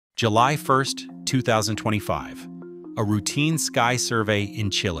July 1st, 2025. A routine sky survey in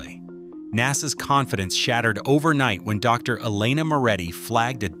Chile. NASA's confidence shattered overnight when Dr. Elena Moretti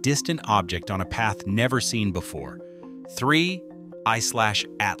flagged a distant object on a path never seen before.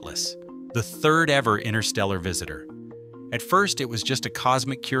 3I/Atlas, the third ever interstellar visitor. At first, it was just a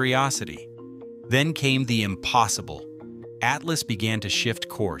cosmic curiosity. Then came the impossible. Atlas began to shift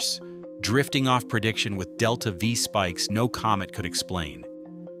course, drifting off prediction with delta V spikes no comet could explain.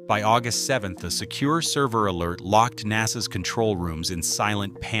 By August 7th, a secure server alert locked NASA's control rooms in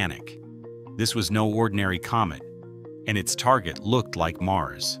silent panic. This was no ordinary comet, and its target looked like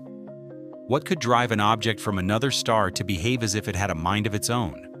Mars. What could drive an object from another star to behave as if it had a mind of its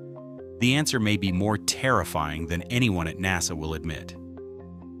own? The answer may be more terrifying than anyone at NASA will admit.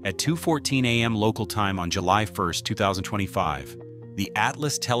 At 2:14 a.m. local time on July 1st, 2025, the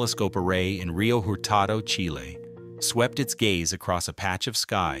Atlas telescope array in Rio Hurtado, Chile, swept its gaze across a patch of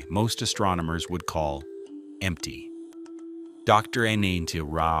sky most astronomers would call empty. Dr. Elena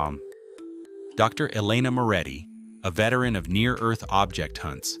Moretti, a veteran of near-Earth object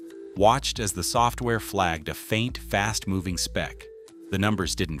hunts, watched as the software flagged a faint, fast-moving speck. The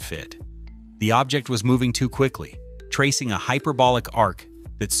numbers didn't fit. The object was moving too quickly, tracing a hyperbolic arc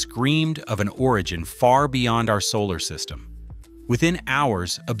that screamed of an origin far beyond our solar system. Within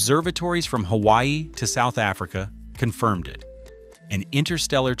hours, observatories from Hawaii to South Africa confirmed it. An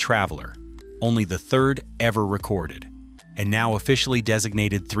interstellar traveler, only the third ever recorded, and now officially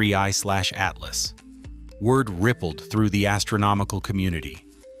designated 3I/Atlas. Word rippled through the astronomical community.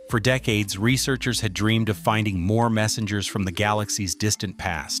 For decades, researchers had dreamed of finding more messengers from the galaxy's distant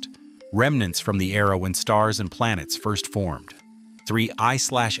past, remnants from the era when stars and planets first formed.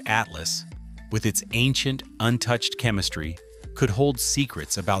 3I/Atlas, with its ancient, untouched chemistry, could hold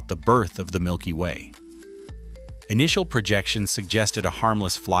secrets about the birth of the Milky Way. Initial projections suggested a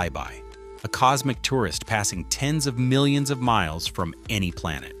harmless flyby, a cosmic tourist passing tens of millions of miles from any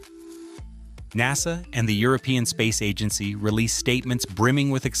planet. NASA and the European Space Agency released statements brimming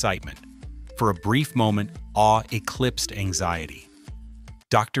with excitement. For a brief moment, awe eclipsed anxiety.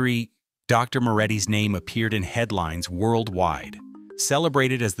 Dr. Moretti's name appeared in headlines worldwide,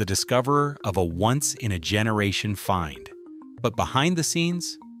 celebrated as the discoverer of a once-in-a-generation find. But behind the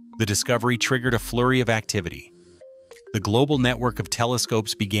scenes, the discovery triggered a flurry of activity. The global network of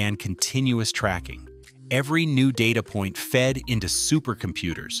telescopes began continuous tracking. Every new data point fed into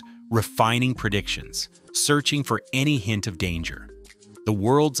supercomputers, refining predictions, searching for any hint of danger. The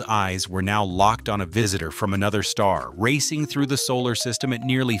world's eyes were now locked on a visitor from another star, racing through the solar system at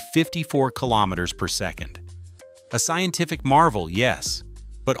nearly 54 kilometers per second. A scientific marvel, yes,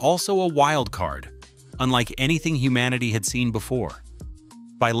 but also a wild card, unlike anything humanity had seen before.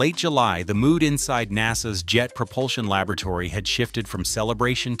 By late July, the mood inside NASA's Jet Propulsion Laboratory had shifted from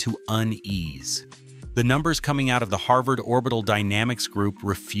celebration to unease. The numbers coming out of the Harvard Orbital Dynamics Group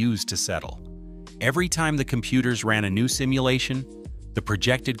refused to settle. Every time the computers ran a new simulation, the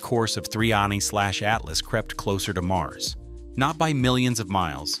projected course of 3I/Atlas crept closer to Mars, not by millions of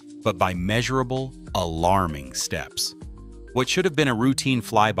miles, but by measurable, alarming steps. What should have been a routine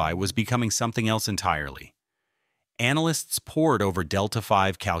flyby was becoming something else entirely. Analysts pored over Delta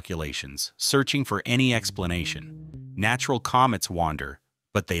V calculations, searching for any explanation. Natural comets wander,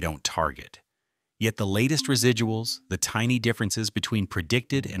 but they don't target. Yet the latest residuals, the tiny differences between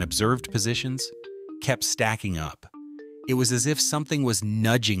predicted and observed positions, kept stacking up. It was as if something was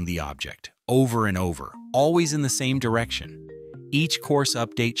nudging the object, over and over, always in the same direction. Each course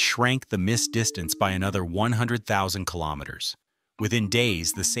update shrank the missed distance by another 100,000 kilometers. Within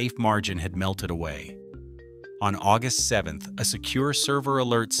days, the safe margin had melted away. On August 7th, a secure server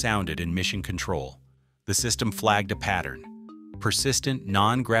alert sounded in mission control. The system flagged a pattern. Persistent,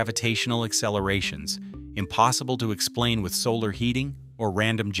 non-gravitational accelerations, impossible to explain with solar heating or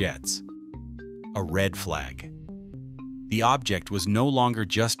random jets. A red flag. The object was no longer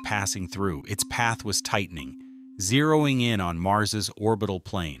just passing through, its path was tightening, zeroing in on Mars's orbital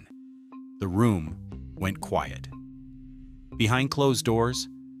plane. The room went quiet. Behind closed doors,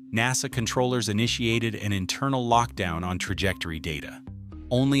 NASA controllers initiated an internal lockdown on trajectory data.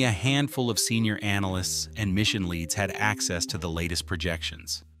 Only a handful of senior analysts and mission leads had access to the latest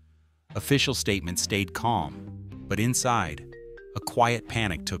projections. Official statements stayed calm, but inside, a quiet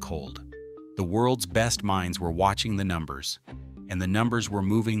panic took hold. The world's best minds were watching the numbers, and the numbers were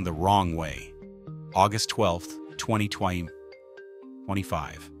moving the wrong way. August 12th,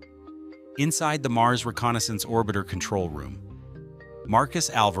 2025. Inside the Mars Reconnaissance Orbiter control room, Marcus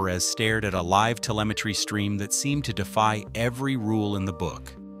Alvarez stared at a live telemetry stream that seemed to defy every rule in the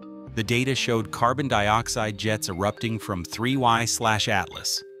book. The data showed carbon dioxide jets erupting from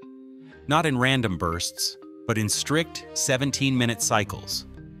 3I/Atlas, not in random bursts, but in strict 17-minute cycles.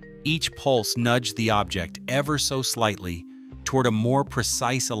 Each pulse nudged the object ever so slightly toward a more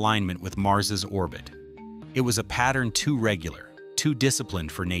precise alignment with Mars's orbit. It was a pattern too regular, too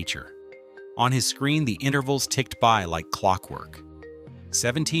disciplined for nature. On his screen, the intervals ticked by like clockwork.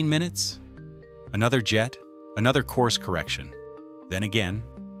 17 minutes? Another jet, another course correction. Then again,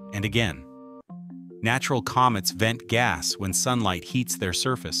 and again. Natural comets vent gas when sunlight heats their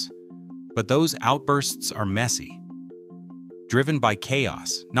surface, but those outbursts are messy. Driven by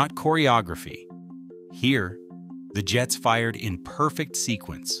chaos, not choreography. Here, the jets fired in perfect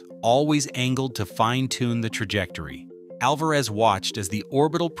sequence, always angled to fine-tune the trajectory. Alvarez watched as the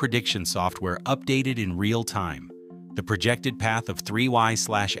orbital prediction software updated in real time, the projected path of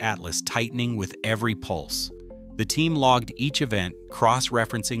 3Y/Atlas tightening with every pulse. The team logged each event,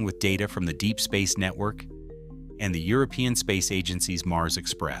 cross-referencing with data from the Deep Space Network and the European Space Agency's Mars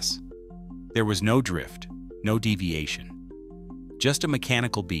Express. There was no drift, no deviation. Just a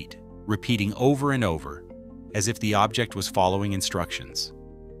mechanical beat, repeating over and over, as if the object was following instructions.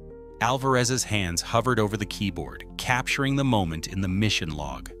 Alvarez's hands hovered over the keyboard, capturing the moment in the mission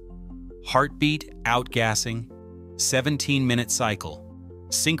log. Heartbeat, outgassing, 17-minute cycle,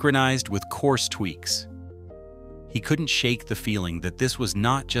 synchronized with course tweaks. He couldn't shake the feeling that this was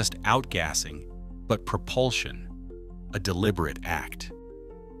not just outgassing, but propulsion, a deliberate act.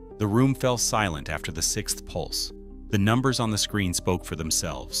 The room fell silent after the sixth pulse. The numbers on the screen spoke for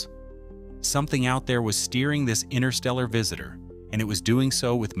themselves. Something out there was steering this interstellar visitor, and it was doing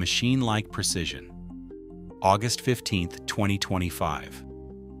so with machine-like precision. August 15, 2025.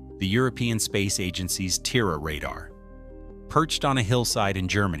 The European Space Agency's Tira radar. Perched on a hillside in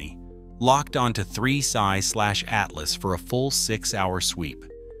Germany, locked onto 3Psi/Atlas for a full 6-hour sweep.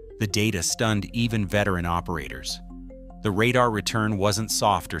 The data stunned even veteran operators. The radar return wasn't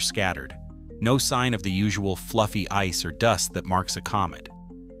soft or scattered. No sign of the usual fluffy ice or dust that marks a comet.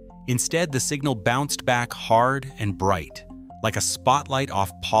 Instead, the signal bounced back hard and bright, like a spotlight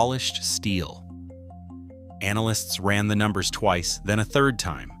off polished steel. Analysts ran the numbers twice, then a third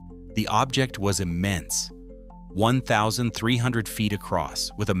time. The object was immense, 1,300 feet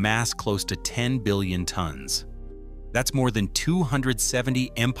across, with a mass close to 10 billion tons. That's more than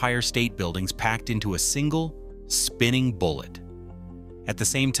 270 Empire State Buildings packed into a single, spinning bullet. At the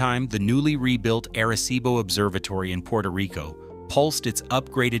same time, the newly rebuilt Arecibo Observatory in Puerto Rico pulsed its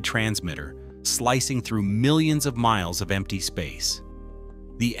upgraded transmitter, slicing through millions of miles of empty space.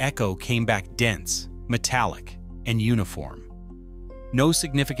 The echo came back dense, metallic, and uniform. No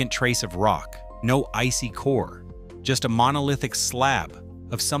significant trace of rock, no icy core, just a monolithic slab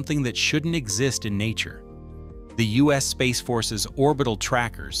of something that shouldn't exist in nature. The U.S. Space Force's orbital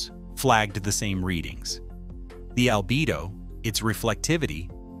trackers flagged the same readings. The albedo, its reflectivity,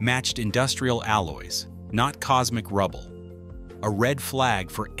 matched industrial alloys, not cosmic rubble. A red flag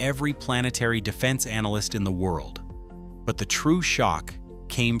for every planetary defense analyst in the world. But the true shock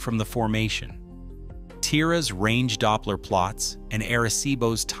came from the formation. Tira's range Doppler plots and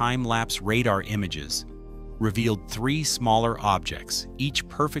Arecibo's time-lapse radar images revealed 3 smaller objects, each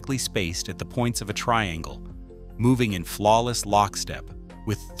perfectly spaced at the points of a triangle, moving in flawless lockstep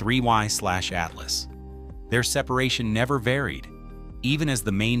with 3Y/Atlas. Their separation never varied, even as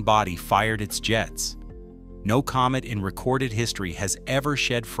the main body fired its jets. No comet in recorded history has ever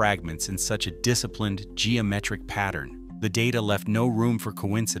shed fragments in such a disciplined, geometric pattern. The data left no room for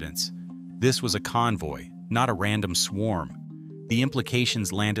coincidence. This was a convoy, not a random swarm. The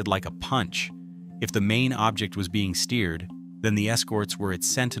implications landed like a punch. If the main object was being steered, then the escorts were its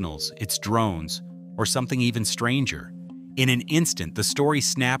sentinels, its drones, or something even stranger. In an instant, the story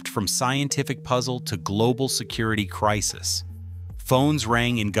snapped from scientific puzzle to global security crisis. Phones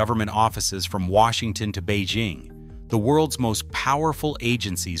rang in government offices from Washington to Beijing. The world's most powerful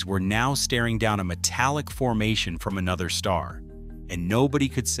agencies were now staring down a metallic formation from another star, and nobody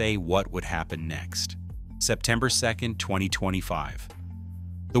could say what would happen next. September 2, 2025.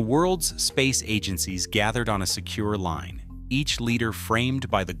 The world's space agencies gathered on a secure line, each leader framed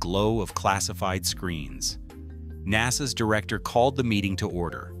by the glow of classified screens. NASA's director called the meeting to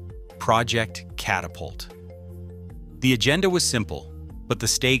order. Project Catapult. The agenda was simple, but the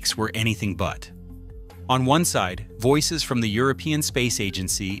stakes were anything but. On one side, voices from the European Space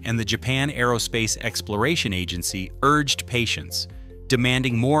Agency and the Japan Aerospace Exploration Agency urged patience,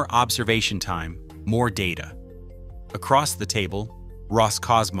 demanding more observation time, more data. Across the table,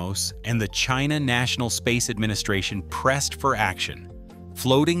 Roscosmos and the China National Space Administration pressed for action,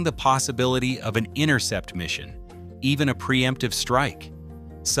 floating the possibility of an intercept mission, even a preemptive strike.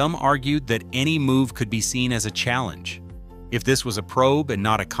 Some argued that any move could be seen as a challenge. If this was a probe and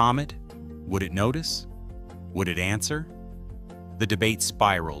not a comet, Would it notice? Would it answer? The debate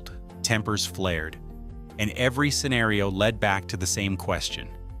spiraled, tempers flared, and every scenario led back to the same question: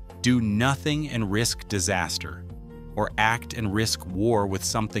 do nothing and risk disaster, or act and risk war with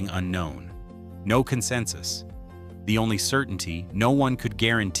something unknown? No consensus. The only certainty, no one could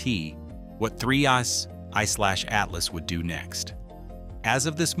guarantee what 3I/Atlas would do next. As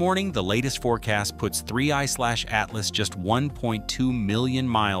of this morning, the latest forecast puts 3I/Atlas just 1.2 million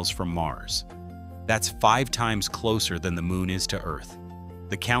miles from Mars. That's 5 times closer than the Moon is to Earth.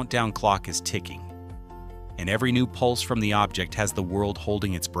 The countdown clock is ticking, and every new pulse from the object has the world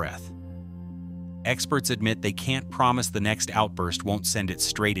holding its breath. Experts admit they can't promise the next outburst won't send it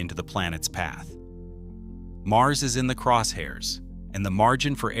straight into the planet's path. Mars is in the crosshairs, and the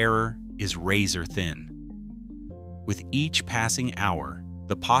margin for error is razor thin. With each passing hour,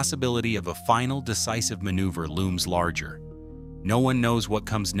 the possibility of a final decisive maneuver looms larger. No one knows what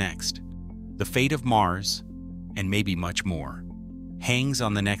comes next. The fate of Mars, and maybe much more, hangs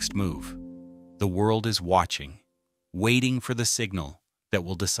on the next move. The world is watching, waiting for the signal that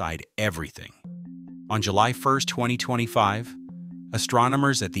will decide everything. On July 1st, 2025,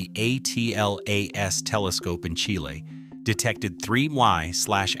 astronomers at the ATLAS telescope in Chile detected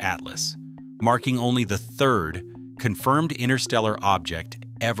 3I/Atlas, marking only the third confirmed interstellar object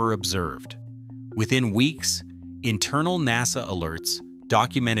ever observed. Within weeks, internal NASA alerts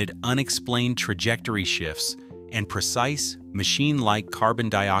documented unexplained trajectory shifts and precise, machine-like carbon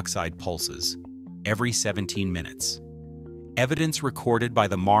dioxide pulses every 17 minutes. Evidence recorded by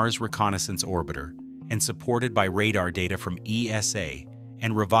the Mars Reconnaissance Orbiter and supported by radar data from ESA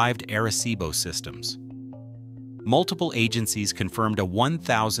and revived Arecibo systems. Multiple agencies confirmed a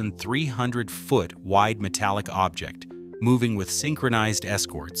 1,300-foot wide metallic object moving with synchronized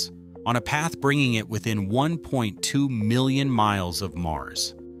escorts on a path bringing it within 1.2 million miles of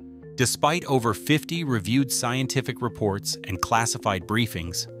Mars. Despite over 50 reviewed scientific reports and classified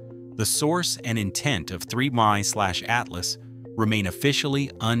briefings, the source and intent of 3I/Atlas remain officially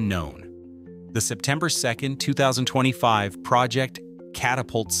unknown. The September 2, 2025 Project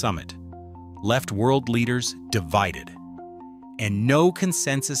Catapult Summit left world leaders divided, and no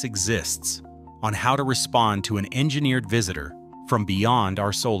consensus exists on how to respond to an engineered visitor from beyond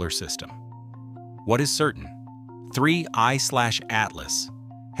our solar system. What is certain? 3I/Atlas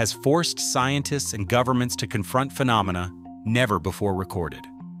has forced scientists and governments to confront phenomena never before recorded.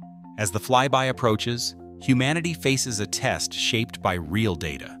 As the flyby approaches, humanity faces a test shaped by real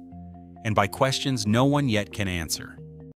data and by questions no one yet can answer.